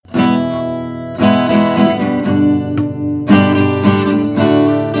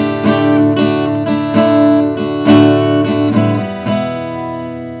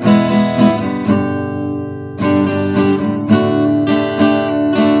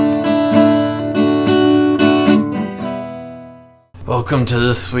Welcome to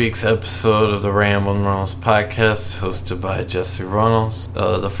this week's episode of the Ramblin' Runnels podcast, hosted by Jesse Runnels.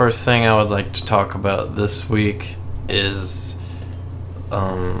 The first thing I would like to talk about this week is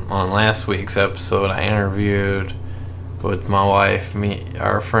on last week's episode, I interviewed with my wife,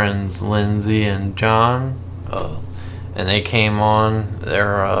 our friends Lindsay and John, and they came on.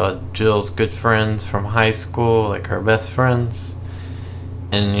 They're Jill's good friends from high school, like her best friends,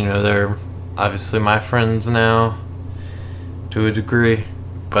 and they're obviously my friends now to a degree,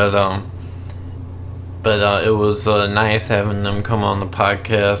 but it was nice having them come on the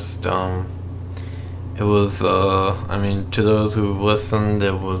podcast. It was to those who listened,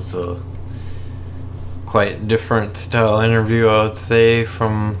 it was a quite different style interview, I would say,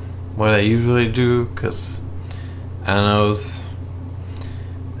 from what I usually do, because I know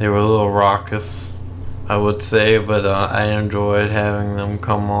they were a little raucous, I would say, but I enjoyed having them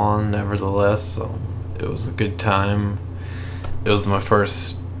come on nevertheless. It was a good time. It was my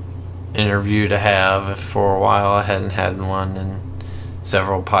first interview to have. For a while I hadn't had one in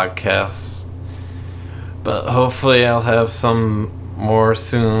several podcasts, but hopefully I'll have some more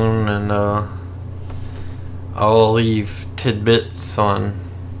soon, and I'll leave tidbits on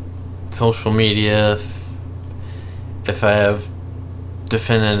social media if I have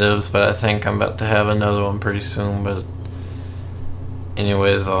definitives, but I think I'm about to have another one pretty soon. But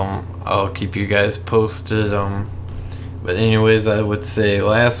anyways, I'll keep you guys posted. But anyways, I would say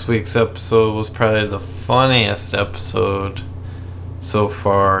last week's episode was probably the funniest episode so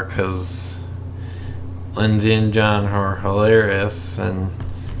far, because Lindsay and John are hilarious and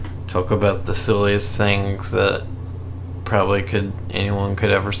talk about the silliest things that probably anyone could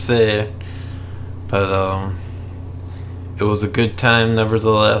ever say. But it was a good time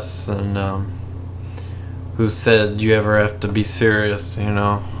nevertheless, and who said you ever have to be serious, and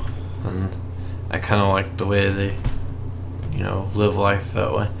I kind of like the way they live life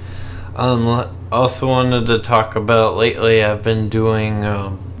that way. Also wanted to talk about, lately I've been doing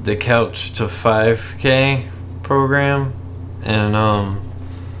the Couch to 5K program, and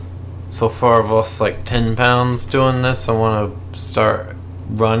so far I've lost like 10 pounds doing this. I want to start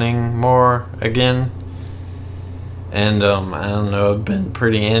running more again, and I don't know, I've been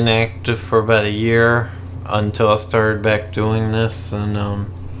pretty inactive for about a year until I started back doing this,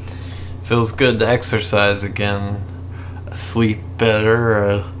 and feels good to exercise again. Sleep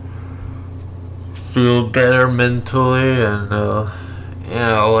better, feel better mentally, and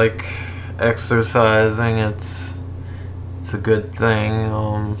I like exercising. It's a good thing.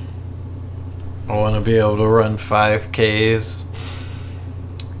 I want to be able to run 5Ks,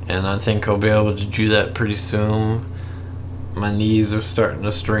 and I think I'll be able to do that pretty soon. My knees are starting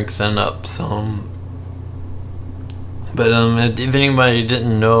to strengthen up some. But if anybody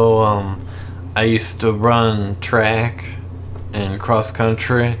didn't know, I used to run track and cross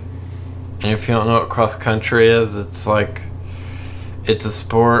country, and if you don't know what cross country is, it's a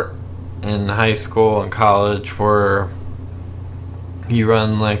sport in high school and college where you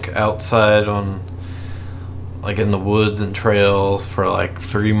run outside on in the woods and trails for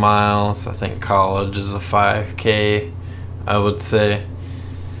 3 miles. I think college is a 5K, I would say.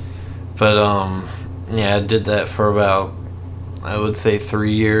 But I did that for about, I would say,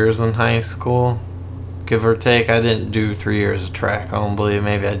 3 years in high school, give or take. I didn't do 3 years of track, I don't believe.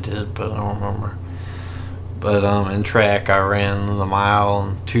 Maybe I did, but I don't remember. But in track, I ran the mile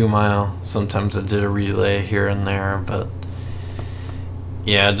and 2 mile. Sometimes I did a relay here and there. But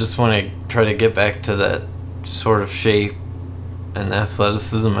I just want to try to get back to that sort of shape and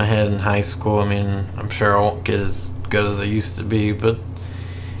athleticism I had in high school. I mean, I'm sure I won't get as good as I used to be, but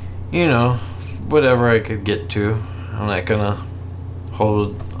whatever I could get to. I'm not gonna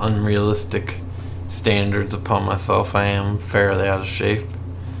hold unrealistic standards upon myself. I am fairly out of shape.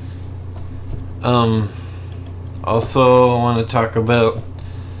 Also, I want to talk about,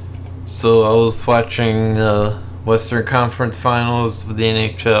 so I was watching the Western Conference Finals of the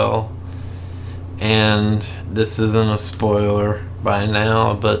NHL, and this isn't a spoiler by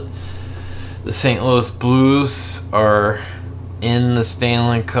now, but the St. Louis Blues are in the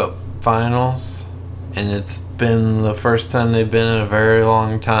Stanley Cup Finals, and it's been the first time they've been in a very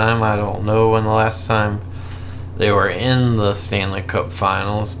long time. I don't know when the last time they were in the Stanley Cup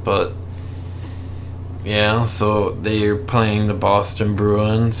Finals, but so they're playing the Boston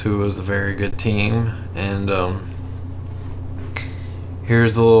Bruins, who was a very good team, and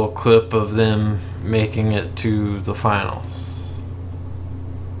here's a little clip of them making it to the finals.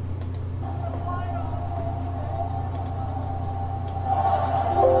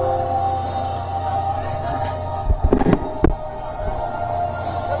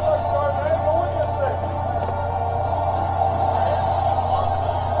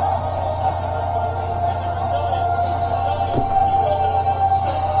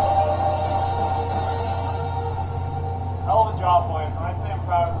 am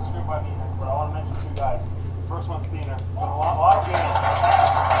proud of this group I mean, but I want to mention two guys. First one's Steiner. Been a lot of games.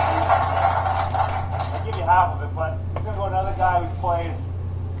 I'll give you half of it, but he's going to go another guy who's played,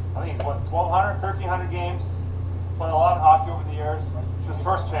 I think it's what, 1,200, 1,300 games. Played a lot of hockey over the years. It's his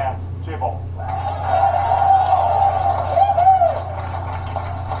first chance. Jabo.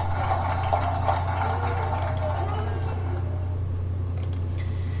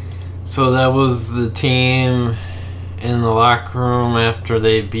 So that was the team in the locker room after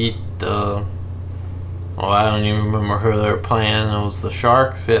they beat I don't even remember who they were playing. It was the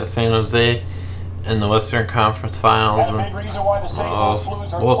Sharks at San Jose in the Western Conference Finals. And a big reason why the St. Louis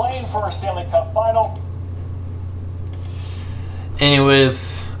Blues are playing for a Stanley Cup Final.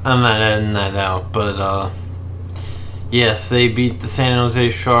 Anyways, I'm not adding that out, but yes, they beat the San Jose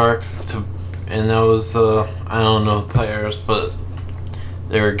Sharks and that was I don't know the players, but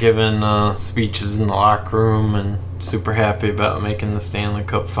they were given speeches in the locker room and super happy about making the Stanley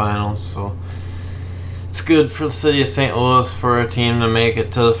Cup Finals. So it's good for the city of St. Louis for a team to make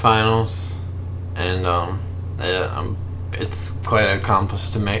it to the finals, and it's quite an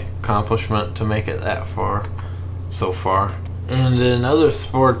accomplishment to make it that far so far. And in other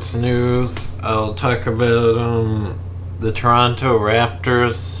sports news, I'll talk about the Toronto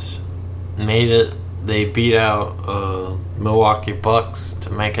Raptors made it. They beat out Milwaukee Bucks to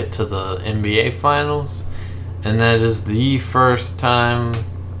make it to the NBA Finals, and that is the first time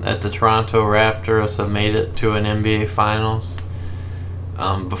that the Toronto Raptors have made it to an NBA Finals.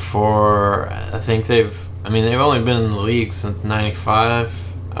 Before, I think they've only been in the league since '95,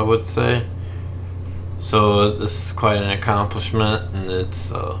 I would say. So this is quite an accomplishment, and it's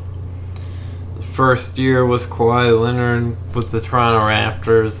the first year with Kawhi Leonard with the Toronto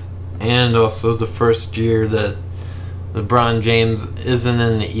Raptors, and also the first year that LeBron James isn't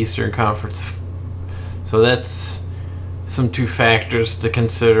in the Eastern Conference. So that's some two factors to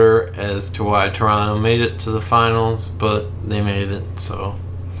consider as to why Toronto made it to the finals, but they made it, so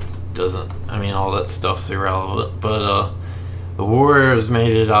all that stuff's irrelevant. But the Warriors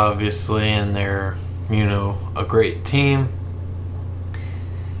made it, obviously, and they're, a great team.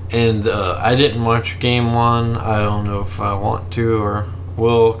 And I didn't watch game one. I don't know if I want to or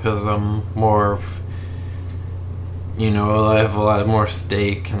will, because I'm more of, I have a lot more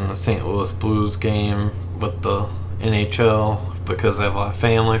stake in the St. Louis Blues game with the NHL, because I have a lot of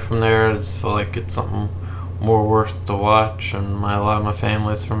family from there. I just feel like it's something more worth to watch, and a lot of my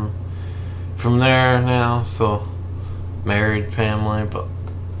family's from there now, so married family, but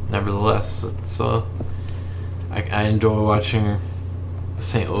nevertheless, it's I enjoy watching the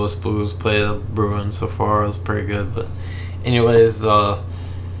St. Louis Blues play the Bruins so far. It was pretty good, but anyways,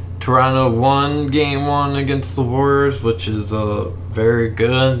 Toronto won game one against the Warriors, which is very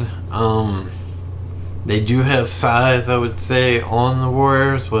good. They do have size, I would say, on the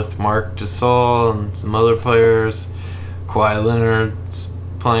Warriors with Marc Gasol and some other players. Kawhi Leonard's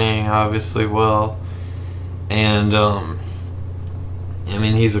playing obviously well, and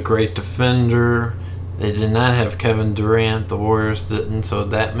he's a great defender. They did not have Kevin Durant, the Warriors didn't, so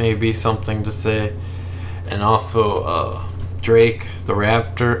that may be something to say. And also Drake, the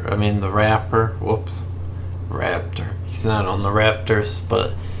rapper. He's not on the Raptors,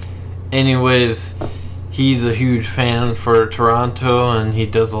 but anyways, he's a huge fan for Toronto, and he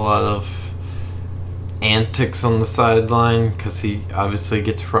does a lot of antics on the sideline because he obviously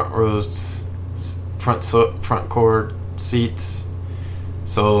gets front court seats.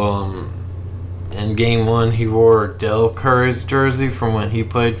 So in game one, he wore Del Curry's jersey from when he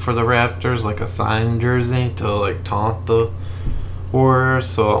played for the Raptors, like a signed jersey to taunt the Warriors.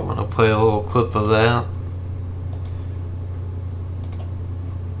 So I'm gonna play a little clip of that.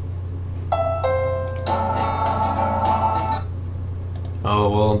 Oh,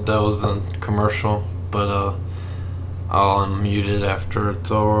 well, that was a commercial, but I'll unmute it after it's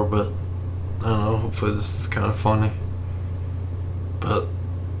over, but I don't know, hopefully this is kind of funny. But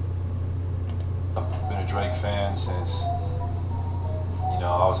I've been a Drake fan since,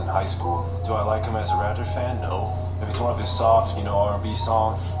 I was in high school. Do I like him as a Raptor fan? No. If it's one of his soft, R&B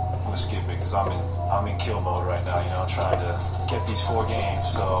songs, I'm gonna skip it because I'm in kill mode right now, trying to get these 4 games,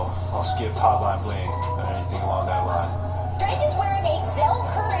 so I'll skip Hotline Bling or anything along that line. Drake is wearing a Del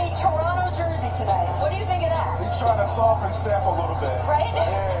Curry Toronto jersey tonight. What do you think of that? He's trying to soften step a little bit. Right?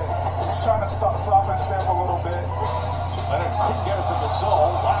 Yeah, he's trying to soften step a little bit. Leonard couldn't get it to the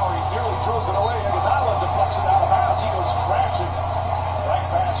zone. Lowry nearly throws it away. Iguodala deflects it out of bounds. He goes crashing. Right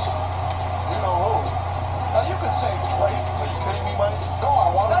past you-know-who. Now you could say Drake. Are you kidding me, buddy? No,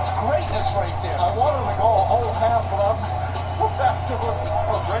 that's greatness right there. I wanted to go a whole half, but I'm back to it.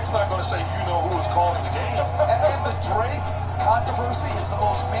 Well, Drake's not going to say you-know-who is calling the game. And the Drake controversy is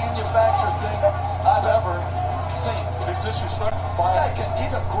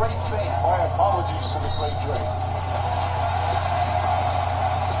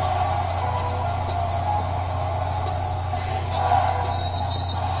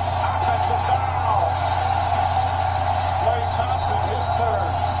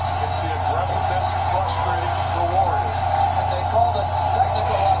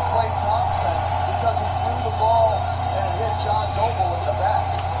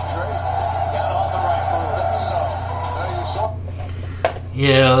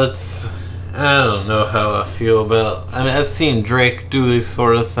Yeah, I don't know how I feel about. I mean, I've seen Drake do these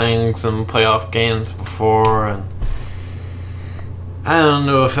sort of things in playoff games before, and I don't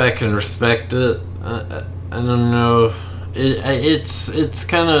know if I can respect it. I don't know. It's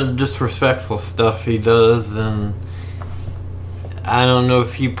kind of disrespectful stuff he does, and I don't know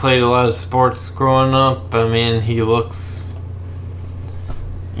if he played a lot of sports growing up. I mean, he looks,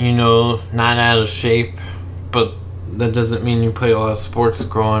 not out of shape, but that doesn't mean you play a lot of sports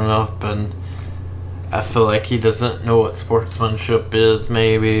growing up, and I feel like he doesn't know what sportsmanship is,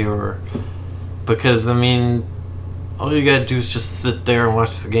 maybe, or because, I mean, all you gotta do is just sit there and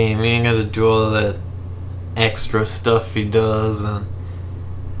watch the game. You ain't gotta do all that extra stuff he does, and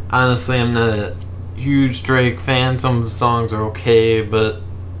honestly, I'm not a huge Drake fan. Some of the songs are okay, but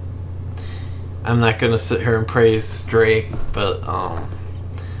I'm not gonna sit here and praise Drake, but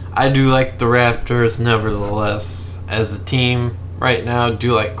I do like the Raptors nevertheless. As a team right now, I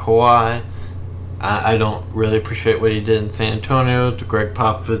do like Kawhi. I don't really appreciate what he did in San Antonio to Greg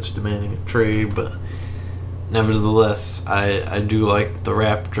Popovich demanding a trade, but nevertheless, I do like the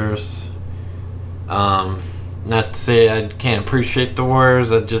Raptors. Not to say I can't appreciate the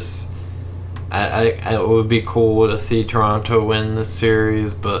Warriors. It would be cool to see Toronto win this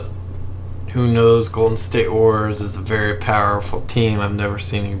series, but who knows? Golden State Warriors is a very powerful team. I've never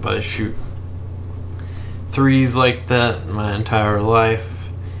seen anybody shoot threes like that in my entire life,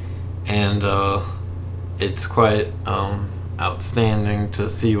 and it's quite outstanding to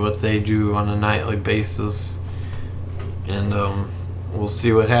see what they do on a nightly basis, and we'll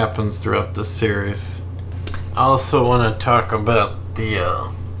see what happens throughout this series. I also want to talk about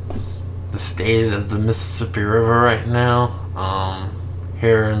the state of the Mississippi River right now.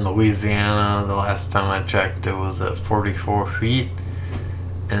 Here in Louisiana, the last time I checked, it was at 44 feet.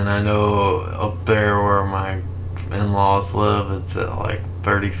 And I know up there where my in-laws live, it's at like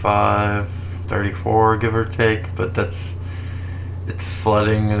 35, 34, give or take. But it's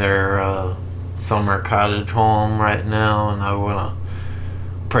flooding their summer cottage home right now. And I want to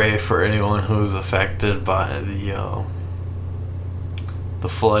pray for anyone who's affected by the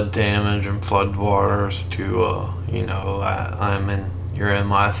flood damage and flood waters to, you're in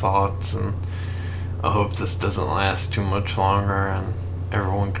my thoughts, and I hope this doesn't last too much longer and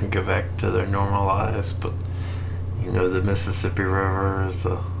everyone can get back to their normal lives. But, the Mississippi River is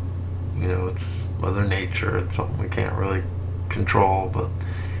it's Mother Nature. It's something we can't really control, but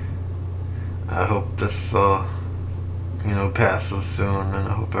I hope this, passes soon, and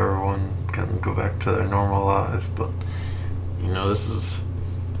I hope everyone can go back to their normal lives. But, this is,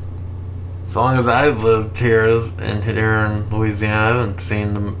 as long as I've lived here in Louisiana, I haven't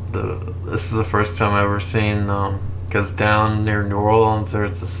seen this is the first time I've ever seen, because down near New Orleans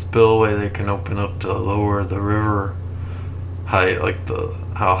there's a spillway they can open up to lower the river height, like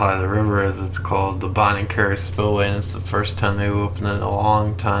how high the river is. It's called the Bonnie Carey Spillway, and it's the first time they've opened it in a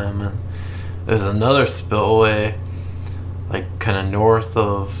long time. And there's another spillway, like kind of north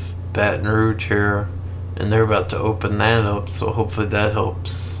of Baton Rouge here, and they're about to open that up, so hopefully that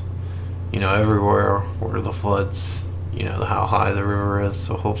helps, everywhere where the floods, how high the river is.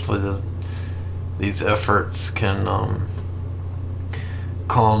 So hopefully these efforts can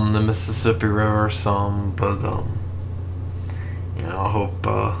calm the Mississippi River some, but I hope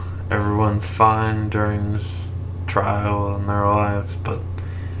everyone's fine during this trial in their lives, but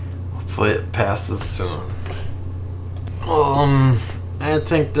hopefully it passes soon. I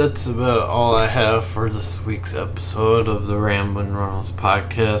think that's about all I have for this week's episode of the Ramblin' Reynolds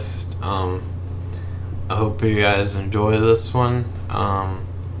podcast. I hope you guys enjoy this one.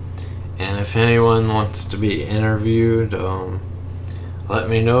 And if anyone wants to be interviewed, let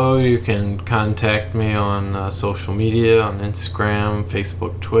me know. You can contact me on social media, on Instagram,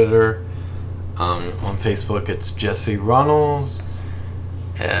 Facebook, Twitter. On Facebook, it's Jesse Runnels.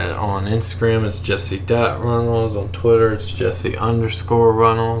 And on Instagram, it's Jesse.Runnels. On Twitter, it's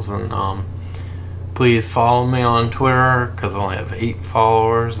Jesse_Runnels. And please follow me on Twitter, because I only have 8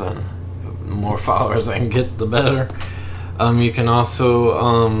 followers, and the more followers I can get, the better. You can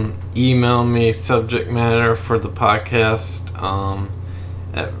also email me subject matter for the podcast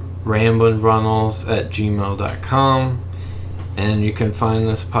at ramblinrunnels@gmail.com. And you can find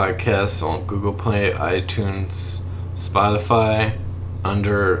this podcast on Google Play, iTunes, Spotify,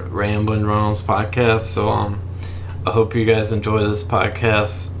 under Ramblin' Reynolds Podcast. So I hope you guys enjoy this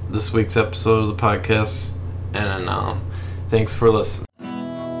podcast, this week's episode of the podcast, and thanks for listening.